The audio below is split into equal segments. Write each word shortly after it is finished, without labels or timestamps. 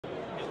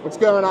What's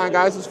going on,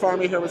 guys? It's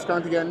Farmy here with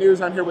Skunk Again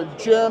News. I'm here with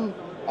Jim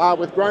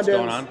with Grundéns. What's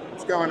going on?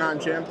 What's going on,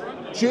 Jim?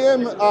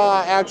 Jim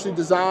actually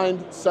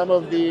designed some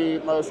of the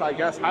most, I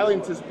guess, highly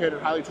anticipated,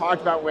 highly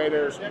talked about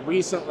waders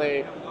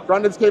recently.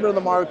 Grundéns came into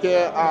the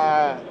market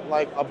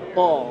like a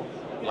bull.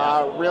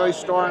 Really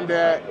stormed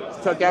it,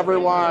 took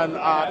everyone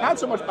not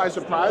so much by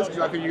surprise,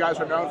 because I think you guys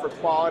are known for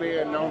quality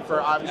and known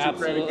for obviously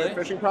creating good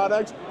fishing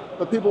products,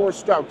 but people were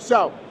stoked.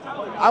 So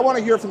I want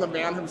to hear from the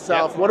man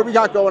himself. What do we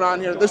got going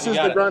on here? This is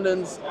the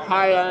Grundéns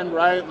high-end,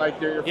 right?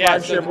 Like your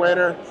flagship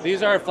wader?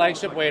 These are our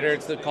flagship wader.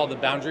 It's called the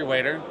Boundary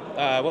wader.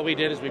 What we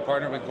did is we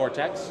partnered with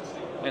Gore-Tex.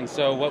 And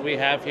so what we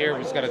have here,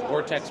 we've got a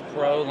Gore-Tex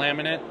Pro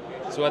laminate.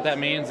 So what that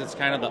means, it's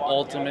kind of the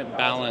ultimate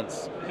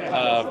balance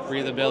of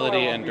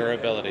breathability and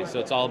durability. So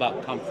it's all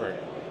about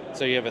comfort.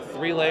 So you have a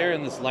 3-layer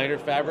in this lighter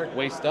fabric,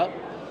 waist up,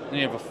 and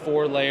you have a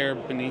 4-layer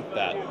beneath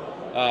that.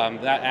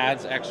 That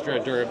adds extra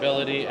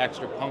durability,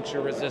 extra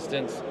puncture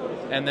resistance.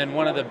 And then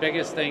one of the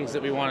biggest things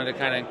that we wanted to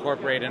kind of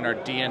incorporate in our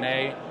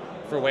DNA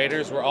for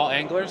waders, we're all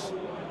anglers,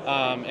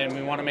 and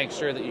we want to make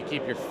sure that you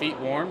keep your feet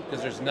warm,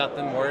 because there's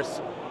nothing worse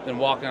than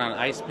walking on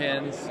ice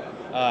pins,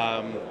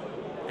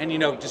 and, you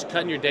know, just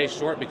cutting your day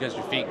short because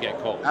your feet get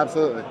cold.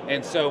 Absolutely.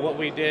 And so what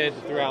we did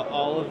throughout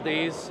all of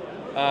these,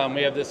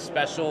 we have this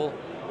special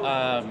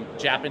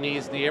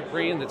Japanese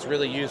neoprene that's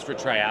really used for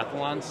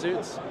triathlon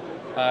suits.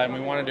 And we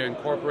wanted to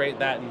incorporate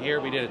that in here.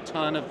 We did a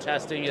ton of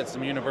testing at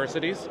some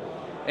universities.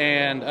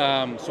 And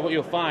so what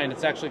you'll find,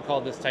 it's actually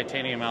called this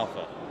Titanium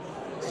Alpha.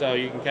 So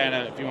you can kind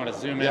of, if you want to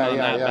zoom in on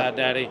that, Bad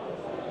Daddy.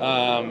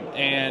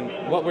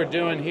 And what we're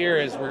doing here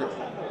is we're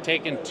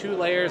taking 2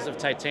 layers of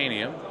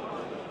titanium,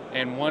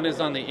 and one is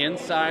on the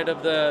inside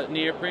of the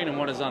neoprene and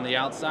one is on the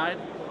outside.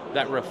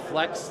 That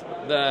reflects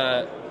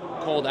the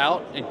cold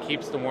out and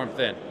keeps the warmth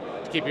in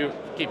to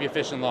keep you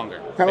fishing longer.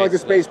 Kind of like a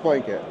space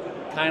blanket.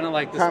 Kind of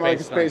like the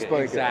space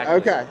blanket. Exactly.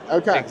 Okay.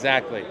 Okay.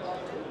 Exactly.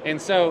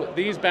 And so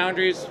these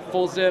Boundaries,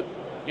 full zip.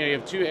 You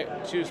know, you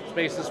have two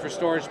spaces for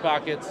storage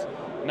pockets,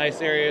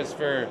 nice areas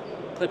for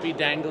clippy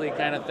dangly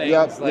kind of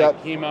things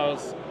like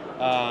hemos.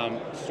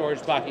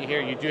 Storage pocket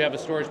here. You do have a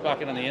storage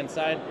pocket on the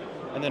inside.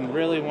 And then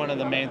really one of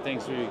the main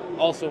things we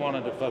also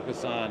wanted to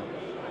focus on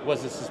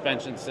was the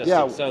suspension system.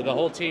 Yeah. So the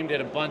whole team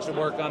did a bunch of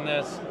work on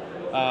this.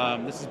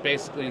 This is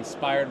basically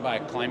inspired by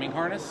a climbing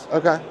harness.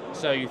 Okay.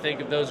 So you think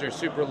of those are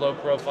super low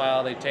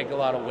profile, they take a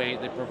lot of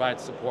weight, they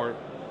provide support.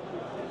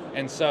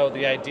 And so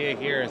the idea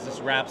here is this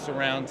wraps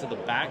around to the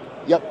back,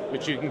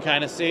 which you can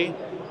kind of see.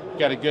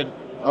 Got a good,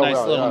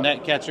 nice little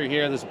net catcher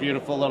here, this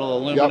beautiful little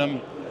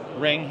aluminum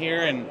ring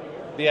here. And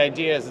the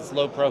idea is it's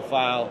low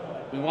profile.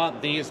 We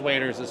want these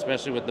waders,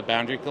 especially with the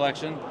Boundary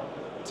collection,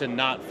 to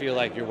not feel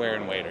like you're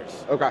wearing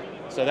waders. Okay.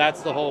 So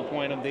that's the whole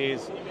point of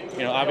these.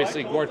 You know,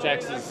 obviously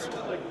Gore-Tex is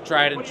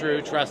tried and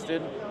true,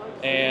 trusted,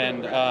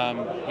 and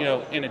you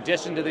know, in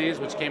addition to these,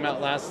 which came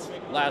out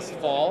last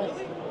fall,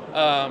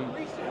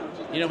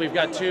 you know, we've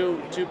got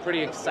two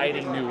pretty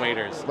exciting new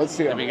waders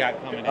that we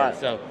got coming in.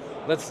 So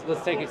let's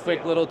take a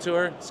quick little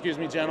tour. Excuse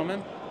me,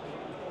 gentlemen.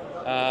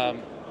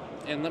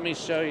 And let me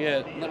show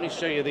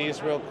you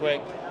these real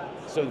quick.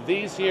 So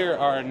these here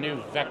are our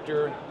new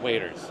Vector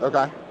waders.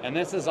 Okay. And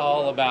this is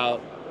all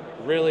about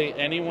really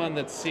anyone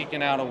that's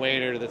seeking out a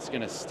wader that's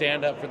going to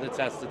stand up for the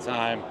test of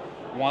time,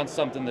 wants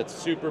something that's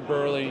super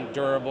burly,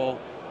 durable,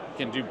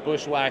 can do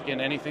bushwhacking,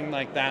 anything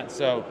like that.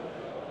 So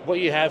what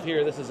you have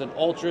here, this is an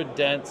ultra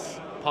dense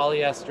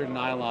polyester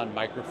nylon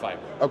microfiber.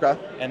 Okay.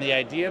 And the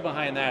idea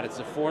behind that, it's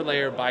a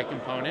 4-layer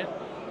bi-component,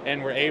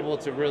 and we're able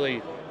to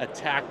really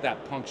attack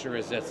that puncture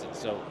resistance.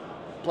 So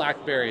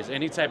blackberries,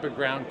 any type of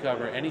ground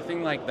cover,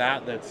 anything like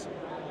that that's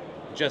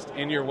just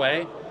in your way,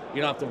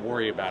 you don't have to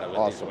worry about it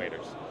with these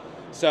waders.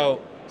 So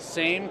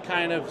same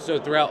kind of, so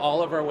throughout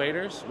all of our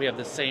waders, we have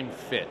the same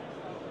fit.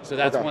 So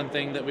that's one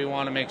thing that we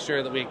want to make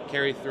sure that we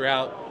carry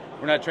throughout.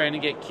 We're not trying to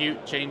get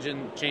cute,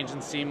 changing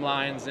seam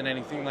lines and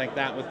anything like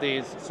that with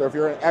these. So if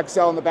you're an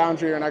XL in the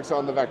Boundary, you're an XL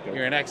in the Vector.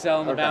 You're an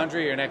XL in the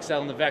Boundary, you're an XL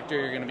in the Vector,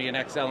 you're going to be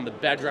an XL in the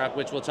Bedrock,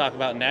 which we'll talk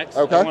about next.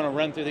 Okay. I want to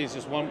run through these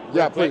just one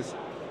real quick. Please.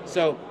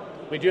 So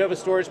we do have a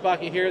storage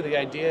pocket here. The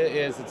idea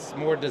is it's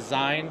more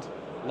designed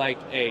like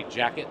a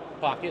jacket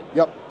pocket.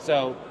 Yep.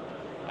 So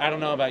I don't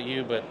know about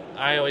you, but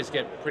I always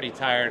get pretty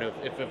tired of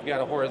if I've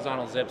got a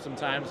horizontal zip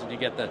sometimes and you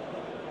get the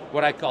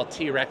what I call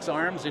T-Rex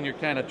arms and you're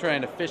kind of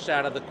trying to fish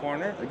out of the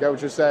corner. I get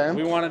what you're saying.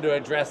 We wanted to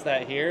address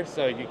that here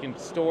so you can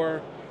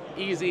store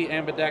easy,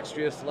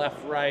 ambidextrous,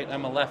 left, right.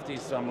 I'm a lefty,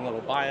 so I'm a little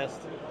biased.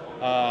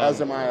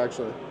 As am I,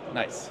 actually.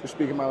 Nice. You're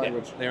speaking my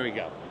language. Yeah, there we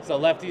go. So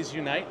lefties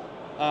unite.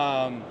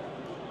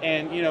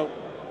 And, you know,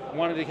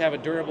 wanted to have a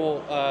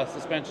durable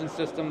suspension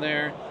system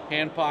there,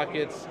 hand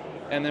pockets,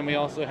 and then we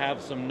also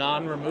have some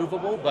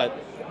non-removable but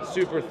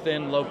super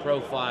thin,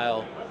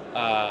 low-profile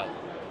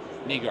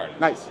knee guard.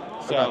 Nice.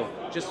 So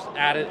just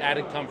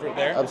added comfort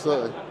there.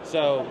 Absolutely.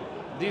 So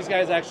these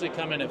guys actually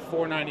come in at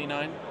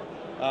 $4.99.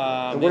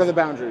 And what are the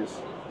Boundaries?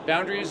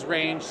 Boundaries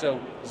range, so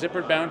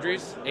zippered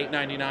Boundaries,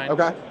 $8.99.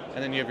 Okay.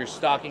 And then you have your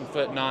stocking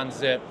foot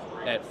non-zip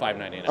at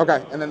 $5.99.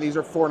 Okay, and then these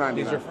are $4.99.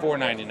 These are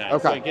 $4.99.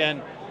 Okay. So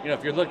again, you know,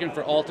 if you're looking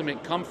for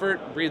ultimate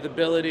comfort,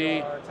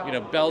 breathability, you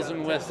know, bells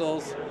and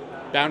whistles,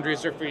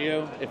 Boundaries are for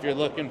you. If you're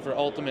looking for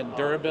ultimate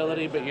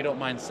durability, but you don't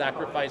mind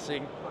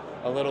sacrificing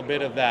a little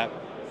bit of that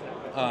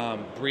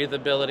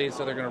breathability,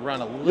 so they're going to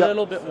run a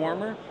little bit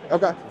warmer.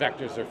 Okay.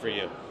 Vectors are for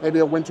you. Maybe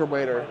a winter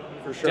wader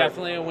for sure.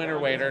 Definitely a winter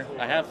wader.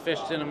 I have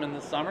fished in them in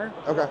the summer.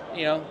 Okay.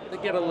 You know, they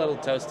get a little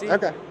toasty.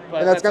 Okay. But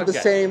and that's got the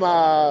same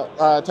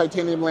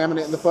titanium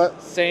laminate in the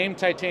foot? Same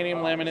titanium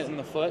laminate in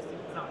the foot.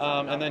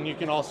 And then you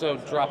can also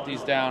drop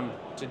these down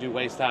to do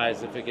waist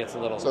highs if it gets a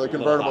little. So they're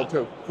convertible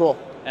too. Cool.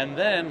 And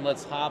then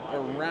let's hop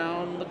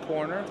around the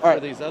corner for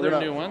these other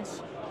new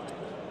ones.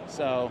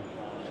 So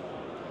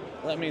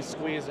let me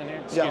squeeze in here.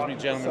 Excuse me,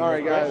 gentlemen.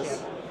 Sorry,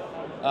 guys.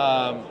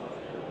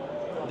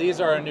 These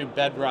are our new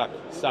Bedrock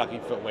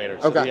stocking foot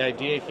waders. So the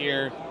idea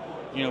here,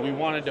 you know, we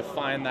wanted to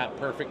find that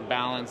perfect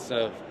balance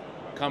of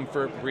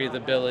comfort,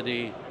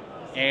 breathability,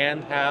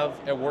 and have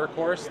a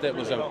workhorse that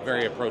was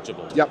very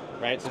approachable.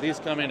 Right. So these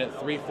come in at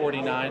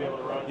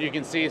 $349. You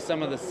can see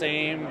some of the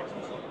same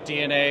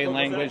DNA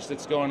language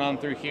that's going on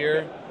through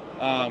here.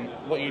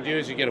 What you do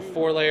is you get a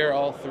 4-layer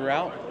all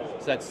throughout,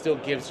 so that still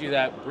gives you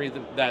that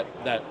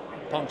that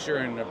puncture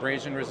and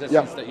abrasion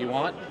resistance that you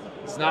want.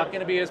 It's not going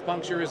to be as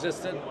puncture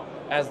resistant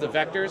as the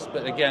Vectors,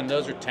 but again,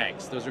 those are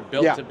tanks. Those are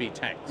built to be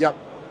tanks. You're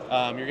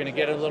going to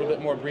get a little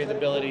bit more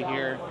breathability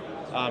here.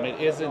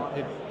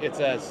 It's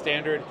a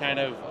standard kind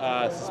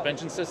of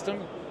suspension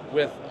system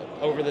with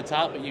over the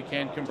top, but you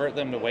can convert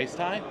them to waist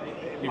high.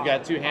 You've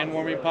got 2 hand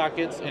warming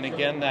pockets, and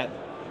again,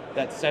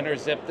 that center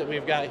zip that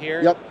we've got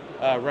here,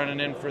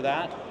 running in for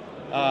that.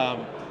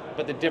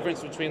 But the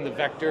difference between the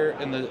Vector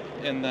and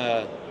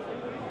the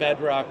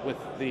Bedrock with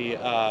the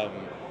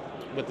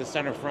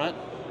center front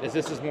is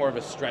this is more of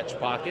a stretch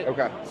pocket.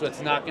 So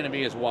it's not going to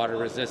be as water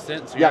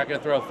resistant. So you're not going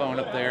to throw a phone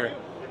up there.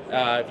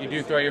 If you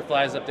do throw your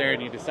flies up there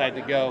and you decide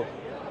to go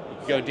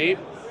deep,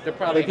 they're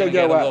probably going to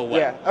get a little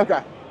wet.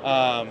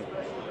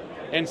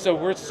 And so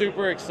we're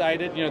super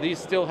excited. You know, these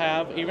still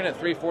have, even at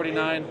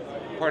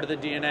 $349, part of the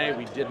DNA,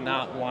 we did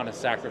not want to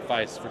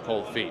sacrifice for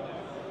cold feet.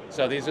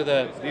 So these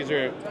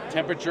are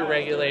temperature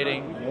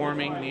regulating,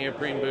 warming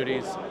neoprene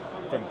booties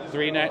from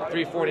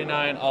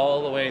 $349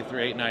 all the way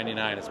through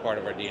 $899 as part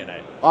of our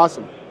DNA.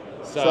 Awesome.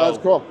 So that's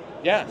cool.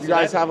 Yeah. You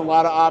guys have a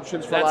lot of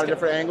options for a lot of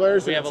different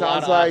anglers. We have a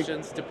lot of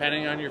options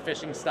depending on your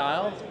fishing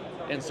style.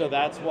 And so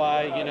that's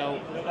why, you know,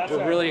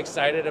 we're really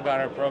excited about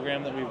our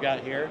program that we've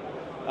got here.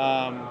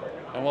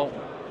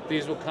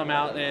 These will come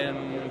out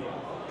in,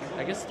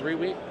 I guess, 3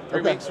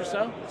 weeks or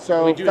so.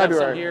 So we do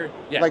February, have some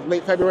here. Like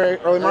late February,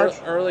 early March?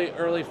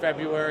 Early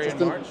February and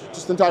March.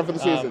 Just in time for the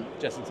season.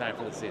 Just in time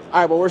for the season.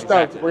 All right, well, we're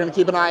stoked. We're going to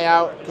keep an eye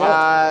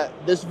out.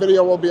 This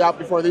video will be out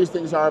before these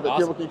things are, but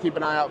people can keep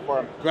an eye out for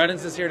them.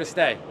 Grundéns is here to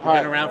stay. We've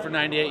been around for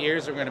 98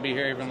 years. We're going to be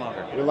here even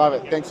longer. We love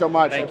it. Thanks so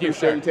much. Thank you,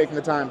 appreciate you taking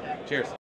the time. Cheers.